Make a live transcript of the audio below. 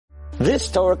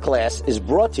This Torah class is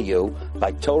brought to you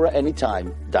by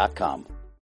TorahAnytime.com.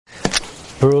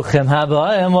 Baruchim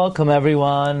haba and welcome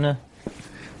everyone.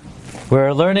 We're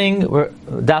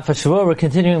Daf HaShavua, we're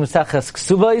continuing Maseches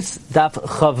Ksubos, Daf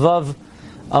Chavav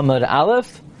Amud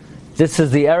Aleph. This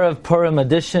is the Erev Purim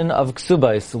edition of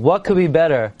Ksubos. What could be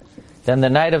better than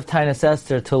the night of Tainus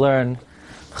Esther to learn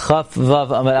Chav Vav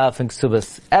Amud Aleph in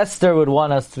Ksubos? Esther would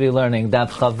want us to be learning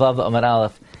Daf Chavav Amud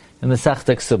Aleph in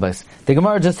Masechta Ksubos. The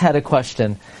Gemara just had a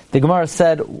question. The Gemara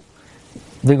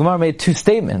made two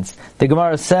statements. The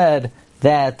Gemara said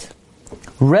that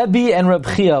Rebbe and Reb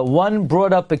Chia, one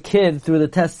brought up a kid through the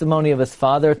testimony of his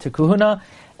father to Kahuna,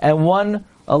 and one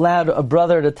allowed a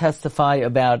brother to testify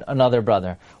about another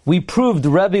brother. We proved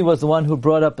Rebbe was the one who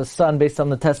brought up a son based on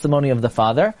the testimony of the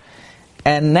father,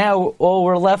 and now all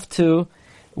we're left to,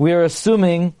 we're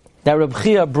assuming that Reb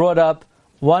Chia brought up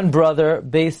one brother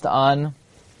based on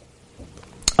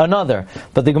another.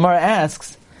 But the Gemara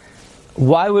asks,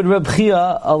 why would Reb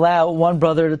Chia allow one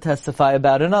brother to testify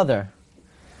about another?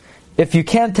 If you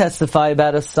can't testify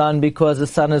about a son because a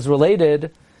son is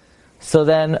related, so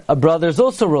then a brother is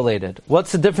also related.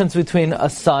 What's the difference between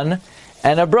a son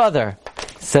and a brother?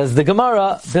 Says the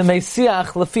Gemara, B'meisiach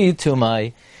lafi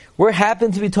tumai. We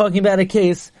happen to be talking about a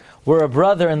case where a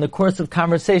brother in the course of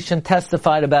conversation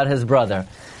testified about his brother.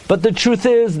 But the truth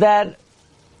is that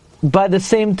by the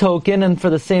same token and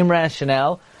for the same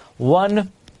rationale, a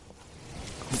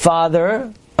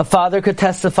father could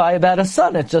testify about a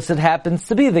son. It happens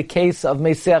to be the case of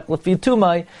Meisiach Lafi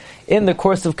Tumai in the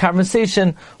course of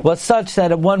conversation was such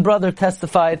that one brother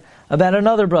testified about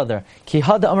another brother. Ki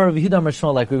Hada Amar Rav Yehuda Amar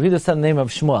Shmuel, like Rav Yehuda said the name of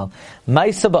Shmuel.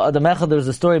 Maisa ba'adam echad, there's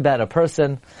a story about a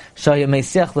person, Shaya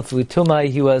Meisiach Lafi Tumai,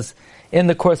 he was in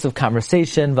the course of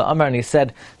conversation, Va'amar, and he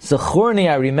said,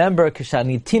 Zechorni, I remember,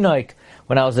 Kishani Tinoik,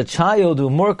 when I was a child,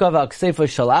 Umurkav al Kseifa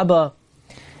Shalaba,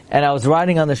 and I was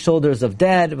riding on the shoulders of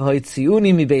Dad, and he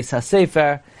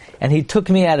took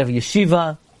me out of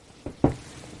yeshiva.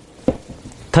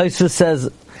 Tosfos says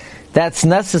that's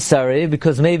necessary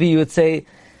because maybe you would say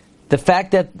the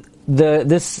fact that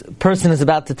this person is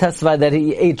about to testify that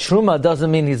he ate truma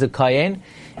doesn't mean he's a kohen.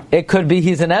 It could be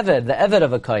he's an eved, the eved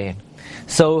of a kohen.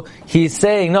 So he's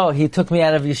saying, no, he took me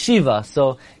out of yeshiva,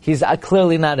 so he's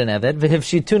clearly not an eved.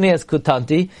 V'hivshituni as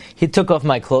kutanti, he took off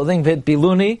my clothing.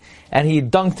 V'biluni, and he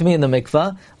dunked me in the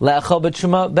mikvah. Le'achal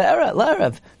b'truma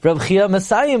be'erev. Reb Chia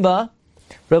mesayim ba.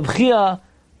 Reb Chia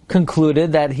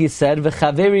concluded that he said,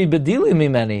 V'chaveri bedili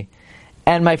mimeni,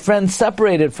 and my friends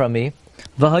separated from me.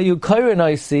 V'hayu koirin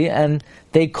oisi, and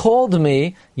they called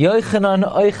me Yochanan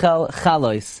oichel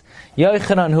chalois.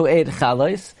 Yochanan who ate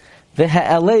chalois.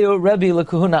 V'ha'aleu Rebbe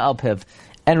lekahuna alpiv,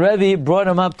 and Rebbe brought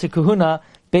him up to Kahuna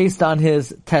based on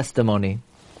his testimony.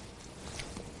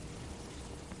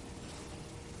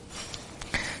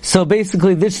 So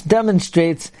basically, this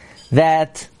demonstrates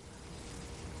that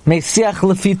Meisiach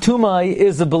Lefi Tumai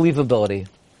is a believability.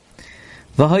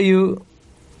 V'hayu.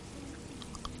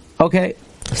 Okay.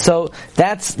 So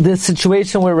that's the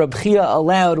situation where Reb Chia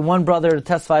allowed one brother to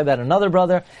testify about another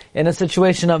brother in a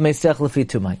situation of Meisiach Lefi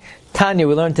Tumai. Tanya,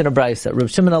 we learned in a brayso. Reb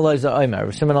Shimon Elazar Omer.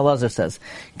 Reb Shimon Elazar says,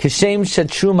 "Kishem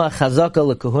shetruma chazaka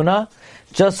lekahuna."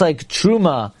 Just like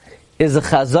truma is a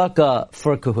chazaka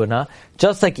for kahuna,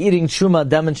 just like eating truma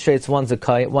demonstrates one is a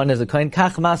kohen.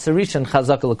 Kach masarishan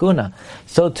chazaka lekahuna.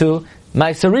 So too,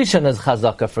 masarishan is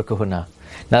chazaka for kahuna.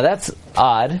 Now that's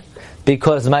odd,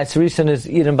 because Ma'aser is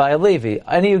eaten by a Levi.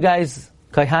 Any of you guys,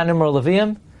 Kohanim or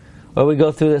Leviim? Or we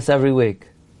go through this every week?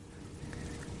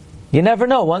 You never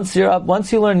know. Once you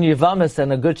learn Yevamis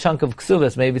and a good chunk of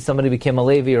Ksubos, maybe somebody became a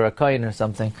Levi or a Kohen or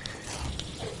something.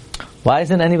 Why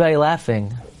isn't anybody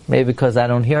laughing? Maybe because I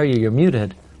don't hear you, you're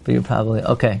muted. But you're probably,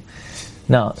 okay.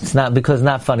 No, it's not because it's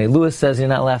not funny. Lewis says you're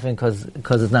not laughing because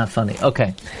it's not funny.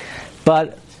 Okay.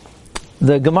 But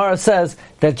the Gemara says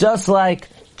that just like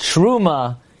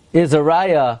Truma is a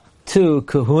raya to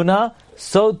kahuna,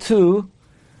 so too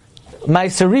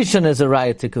Ma'aser is a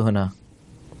raya to kahuna.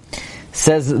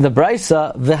 Says the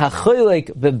Brisa,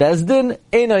 v'hachoylek bebezdin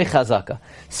einoi chazaka.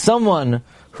 Someone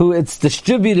who it's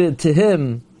distributed to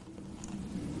him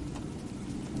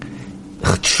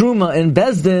truma in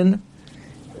bezdin,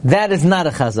 that is not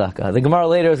a chazaka. The Gemara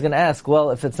later is going to ask,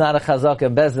 well, if it's not a chazaka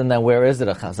in bezdin, then where is it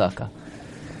a chazaka?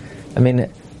 I mean,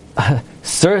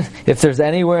 sir, if there's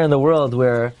anywhere in the world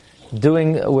where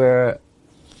distributing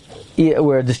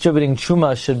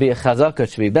truma should be a chazaka, it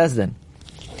should be bezdin.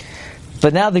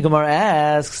 But now the Gemara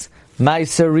asks,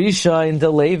 Ma'aser Rishon the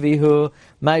Levi, who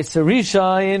Ma'aser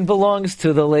Rishon belongs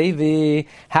to the Levi.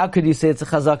 How could you say it's a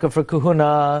chazaka for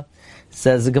kahuna?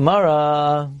 Says the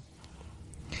Gemara,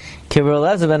 Kibur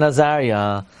Elazar ben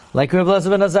Azariah, like Reb Elazar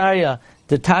ben Azariah.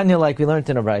 The Tanya, like we learned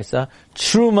in a Brisa,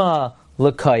 Truma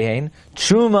l'Kohen.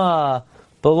 Truma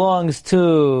belongs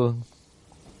to...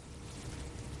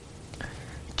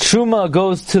 Truma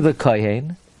goes to the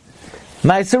Kohen.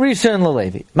 Ma'aser Rishon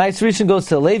l'Levi. Ma'aser Rishon goes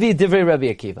to Levi, Divrei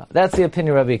Rabbi Akiva. That's the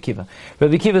opinion of Rabbi Akiva.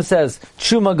 Rabbi Akiva says,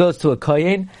 Truma goes to a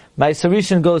Kohen, Ma'aser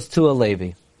Rishon goes to a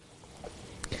Levi.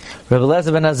 Rabbi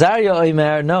Elazar ben Azariah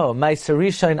Omer, no, Ma'aser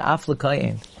Rishon af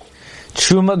l'Kohen.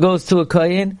 Truma goes to a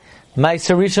Kohen,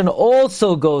 Ma'aser Rishon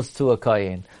also goes to a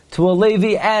Kohen, to a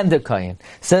Levi and a Kohen.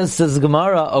 Says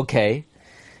Gemara, okay,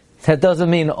 that doesn't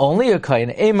mean only a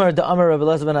Kohen. Emer the Amar Rabbi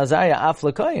Elazar ben Azariah af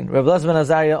l'Kohen. Rabbi Elazar ben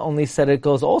Azariah only said it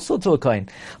goes also to a Kohen.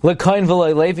 L'Kohen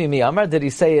v'lo Levi mi Amar. Did he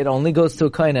say it only goes to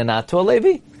a Kohen and not to a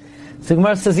Levi? So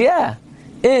Gemara says, yeah.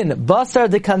 In Basar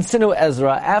de Kansinu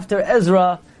Ezra, after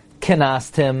Ezra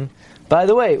kenast him. By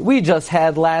the way, we just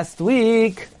had last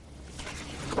week,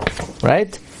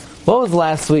 right? What was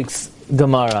last week's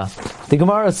Gemara? The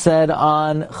Gemara said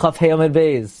on Chaf Hei Amud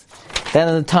Beis that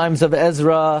in the times of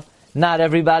Ezra, not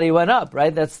everybody went up,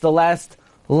 right? That's the last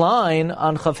line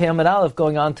on Chaf Hei Amud Aleph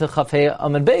going on to Chaf Hei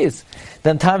Amud Beis.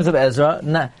 Then times of Ezra,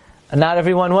 not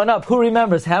everyone went up. Who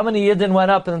remembers? How many Yidden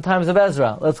went up in the times of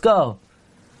Ezra? Let's go.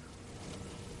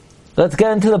 Let's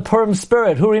get into the Purim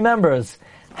spirit. Who remembers?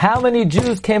 How many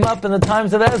Jews came up in the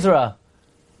times of Ezra?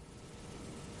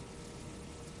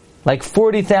 Like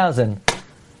 40,000.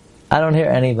 I don't hear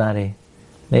anybody.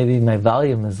 Maybe my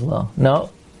volume is low.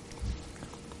 No?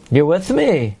 You're with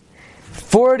me.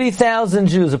 40,000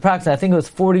 Jews, approximately. I think it was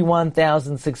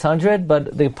 41,600,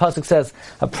 but the pasuk says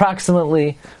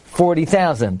approximately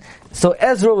 40,000. So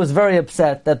Ezra was very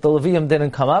upset that the Levium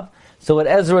didn't come up. So what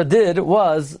Ezra did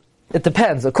was, it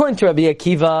depends. According to Rabbi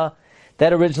Akiva,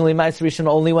 that originally Ma'aser Rishon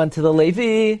only went to the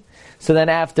Levi. So then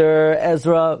after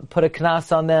Ezra put a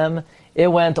knas on them, it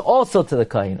went also to the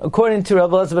Kohen. According to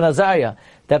Rabbi Elazar ben Azariah,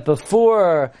 that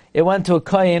before it went to a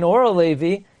Kohen or a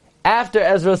Levi, after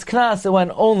Ezra's Knas, it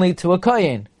went only to a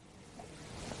Kohen.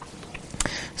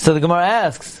 So the Gemara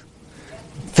asks,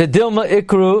 Fidilma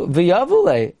ikru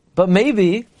v'yavule. But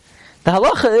maybe, the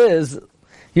halacha is,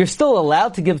 you're still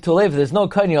allowed to give to a Levi. There's no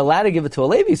Kohen, you're allowed to give it to a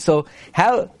Levi. So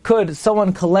how could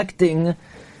someone collecting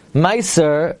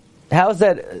Meiser, how is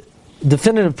that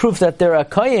definitive proof that they're a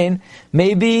Kohen?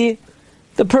 Maybe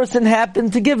the person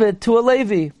happened to give it to a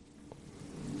Levi.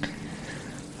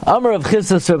 Amar of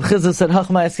Chizas, Reb Chizas said,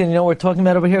 we're talking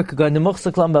about over here,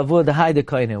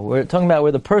 we're talking about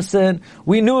where the person,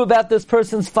 we knew about this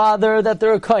person's father that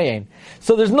they're a Kohen.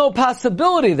 So there's no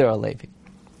possibility they're a Levi.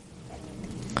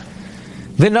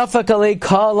 V'nafak alei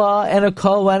kala, and a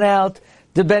call went out,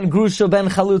 the ben Grusha ben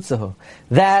Chalutzahu,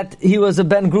 that he was a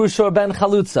ben Grusha or ben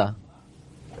Chalutza.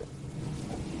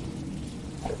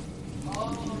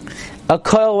 A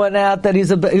call went out that he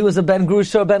was a ben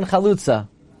Grusha or ben Chalutza.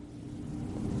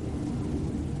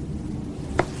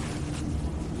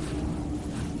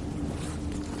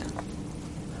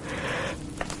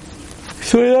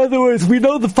 So in other words, we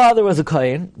know the father was a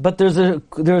Kohen, but there's a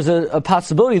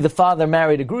possibility the father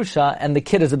married a Grusha, and the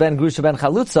kid is a ben Grusha ben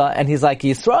Chalutza, and he's like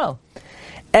Yisrael.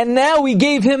 And now we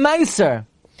gave him Meiser.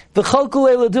 V'cholku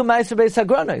le'ledu Meiser beis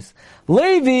hagranos.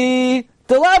 Levi,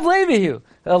 the lav Levi.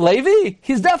 A Levi?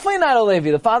 He's definitely not a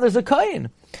Levi. The father's a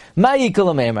Kohen.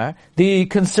 Ma'ikol amemar. The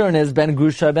concern is ben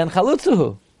Grusha ben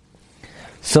Chalutzahu.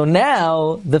 So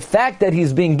now, the fact that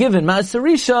he's being given Ma'aser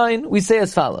Rishon, we say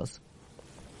as follows.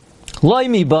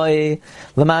 Certainly,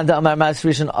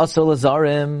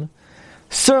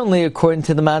 according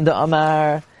to the Manda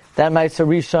Amar, that Ma'aser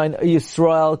Rishon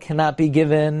Yisrael cannot be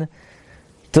given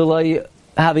to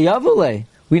Haviyavule.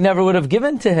 We never would have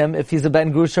given to him if he's a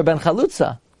ben Grusha or ben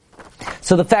Chalutza.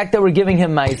 So the fact that we're giving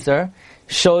him Ma'aser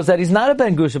shows that he's not a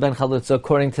ben Grusha ben Chalutza,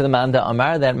 according to the Manda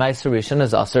Amar, that Ma'aser Rishon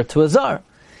is Asar to a Zar.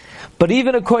 But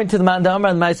even according to the Manda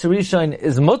Amar, the Ma'aser Rishon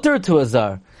is Mutter to a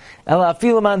Zar. Ela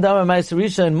afilu Manda Amar Ma'aser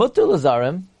Rishon Mutter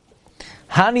l'Zarim,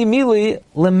 Hani mili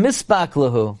lemisbak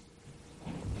lahu.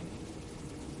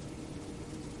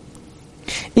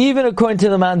 Even according to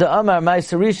the Manda Amar,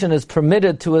 Ma'aser Rishon is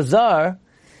permitted to a Zar.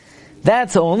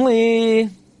 That's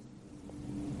only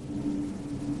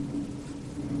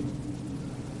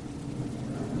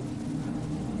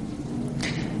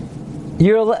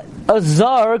a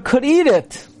Zar could eat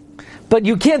it, but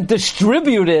you can't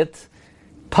distribute it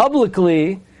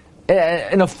publicly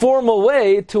in a formal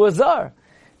way to a Zar.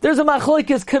 There's a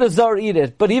machlokes, could a Zar eat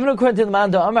it? But even according to the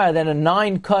Manda Amar, that a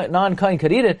non-Kohen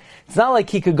could eat it, it's not like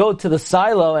he could go to the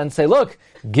silo and say, look,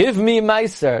 give me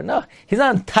Meiser. No, he's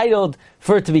not entitled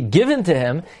for it to be given to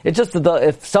him. It's just that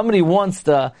if somebody wants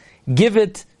to give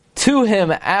it to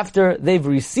him after they've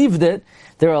received it,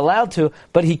 they're allowed to,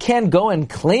 but he can't go and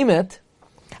claim it.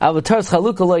 Fine.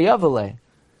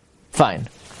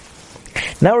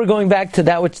 Now we're going back to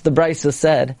that which the Brisa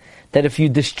said, that if you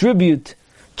distribute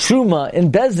truma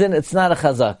in Bezdin, it's not a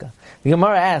chazaka. The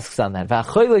Gemara asks on that.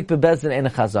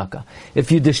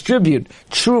 If you distribute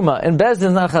truma in Bezdin,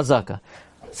 it's not a chazaka.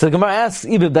 So the Gemara asks,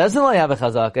 if in Bezdin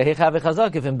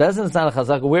it's not a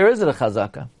chazaka, where is it a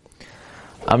chazaka?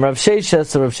 Rav Shesha,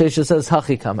 so Rav Shesha says,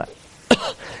 Hachi Kama.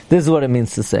 This is what it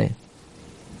means to say.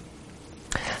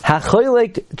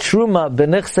 Hachoylek truma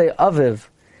benichsei aviv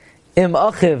im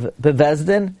achiv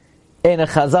bebezdin ein a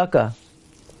chazaka.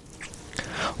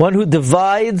 One who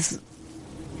divides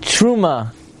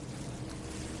truma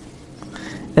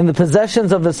in the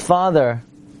possessions of his father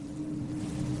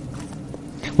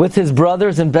with his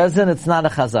brothers in Bezdin, it's not a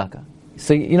chazaka.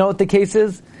 So you know what the case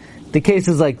is? The case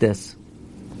is like this.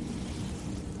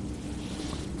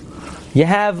 You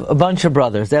have a bunch of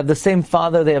brothers. They have the same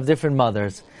father, they have different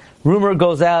mothers. Rumor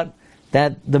goes out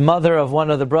that the mother of one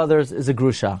of the brothers is a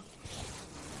grusha.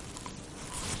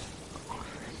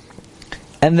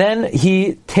 And then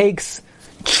he takes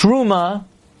truma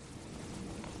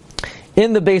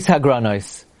in the Beis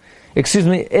Hagranos.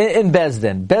 In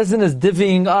Bezdin. Bezdin is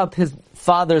divvying up his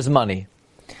father's money.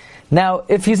 Now,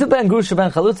 if he's a ben grusha,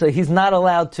 ben chalutza, he's not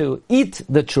allowed to eat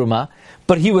the truma,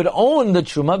 but he would own the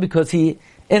truma because he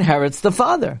inherits the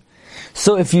father.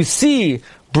 So if you see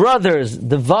brothers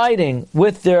dividing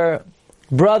with their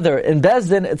brother in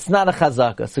Bezdin, it's not a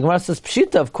chazaka. So Gemara says,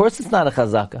 Pshita, of course it's not a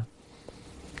chazaka.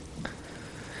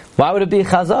 Why would it be a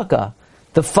chazaka?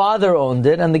 The father owned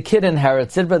it and the kid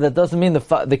inherits it, but that doesn't mean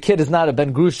the kid is not a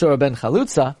ben grusha or a ben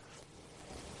chalutza.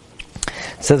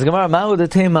 Says Gemara, Mahu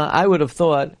detema, I would have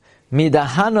thought,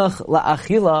 midahanach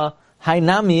la'achila,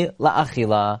 hainami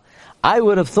la'achila. I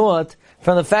would have thought,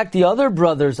 from the fact the other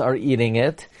brothers are eating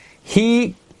it,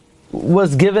 he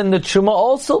was given the truma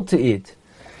also to eat.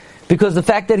 Because the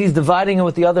fact that he's dividing it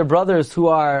with the other brothers who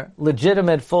are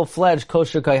legitimate, full-fledged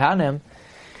kosher kohanim,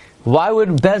 why would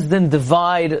Bezdin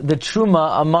divide the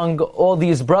truma among all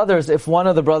these brothers if one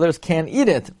of the brothers can't eat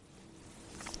it?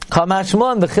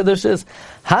 Kamashmon, the chiddush is,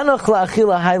 Hanach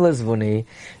la'achila hailezvuni.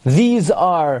 These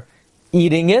are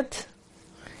eating it,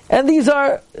 and these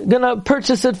are gonna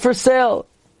purchase it for sale.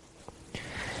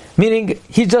 Meaning,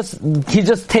 he's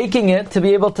just taking it to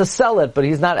be able to sell it, but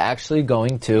he's not actually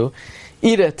going to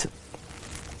eat it.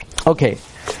 Okay,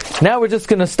 now we're just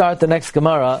gonna start the next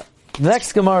Gemara. The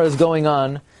next Gemara is going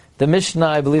on the Mishnah,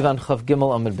 I believe, on Chav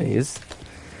Gimel Amud Beis.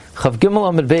 Chav Gimel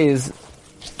Amud Beis,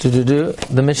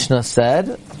 the Mishnah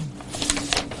said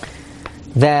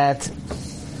that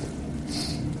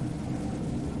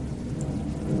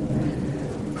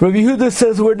Rabbi Yehuda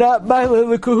says we're not ma'aleh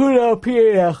l'kahuna al pi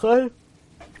echad.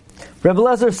 Rabbi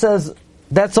Elazar says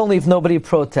that's only if nobody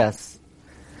protests.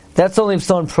 That's only if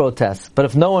someone protests. But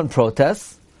if no one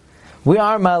protests, we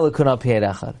are ma'aleh l'kahuna al pi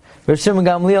echad. Rav Shimon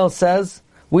Gamliel says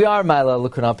we are ma'aleh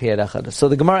l'kahuna al pi echad. So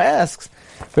the Gemara asks,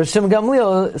 Rav Shimon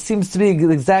Gamliel seems to be the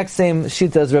exact same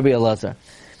shita as Rabbi Elazar.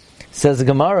 Says the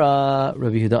Gemara,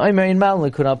 Rabbi Yehuda Omer in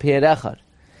ma'aleh l'kahuna al pi echad.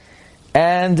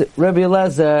 And Rabbi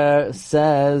Elazar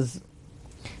says,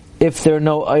 if there are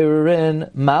no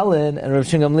Ayurin, Malin, and Rav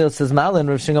Shimon Gamliel says Malin,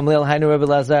 Rav Shimon Gamliel, Hainu Rabbi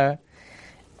Elazar.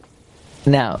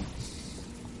 Now,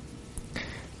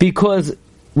 because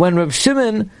when Rav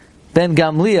Shimon ben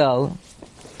Gamliel,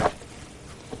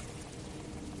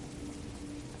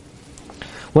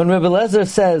 when Rabbi Elazar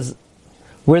says,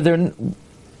 where there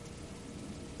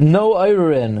no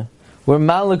Ayurin, where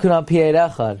Malin could not be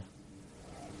echad,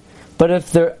 but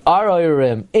if there are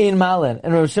Ayurim, Ein Malin,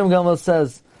 and Rav Shimon Gamliel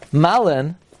says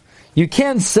Malin, you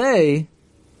can't say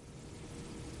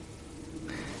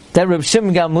that Reb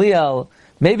Shimon Gamliel,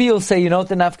 maybe you'll say, you know what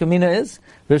the nafkamina is?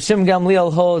 Reb Shimon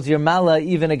Gamliel holds your mala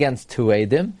even against two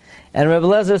edim, and Reb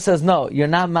Elazar says, no, you're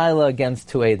not mala against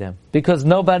two edim, because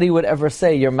nobody would ever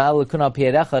say your mala kuna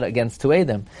piyed echad against two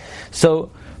edim.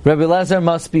 So Reb Elazar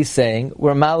must be saying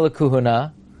we're mala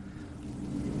kuhuna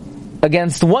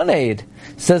against one aid.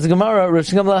 Says Gemara, Rav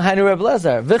Shimon Gamliel Hainu Reb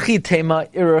Elazar, V'chi tema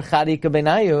irer chadika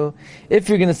benayu. If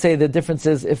you're going to say the difference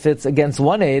is if it's against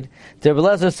one aid, Reb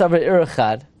Elazar savar irer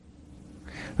chad.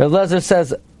 Reb Elazar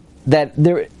says that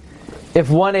there, if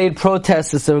one aid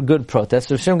protests, it's a good protest.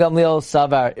 Rav Shimon Gamliel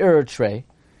savar irer trei,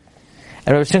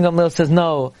 and Rav Shimon Gamliel says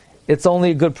no, it's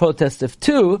only a good protest if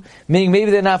two. Meaning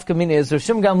maybe the nafkamina is Rav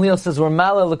Shimon Gamliel says we're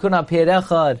mala l'kuna piyed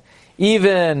echad,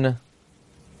 even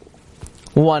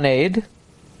one aid.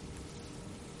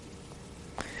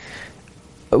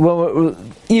 Well,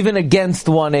 even against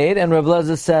one aid, and Rabbi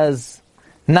Elazar says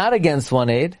not against one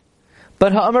aid.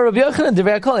 But everybody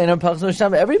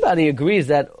agrees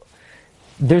that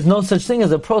there's no such thing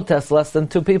as a protest less than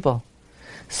 2 people.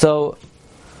 So,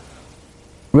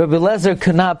 Rabbi Lezer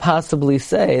could not possibly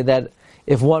say that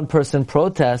if one person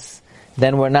protests,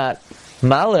 then we're not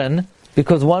malin,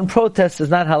 because one protest is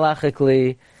not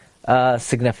halachically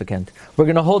significant. We're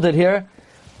going to hold it here.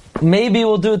 Maybe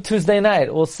we'll do it Tuesday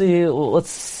night. We'll see. Let's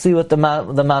see what the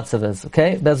matzav is.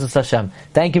 Okay, Be'ezus Hashem.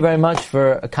 Thank you very much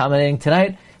for accommodating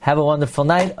tonight. Have a wonderful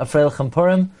night. Afrei Lechem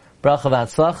Purim. Bracha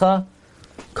v'atzlacha.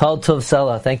 Kol Tov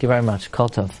Sela. Thank you very much. Kol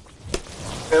Tov.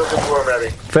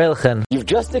 You've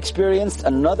just experienced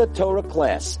another Torah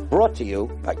class brought to you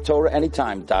by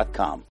TorahAnytime.com.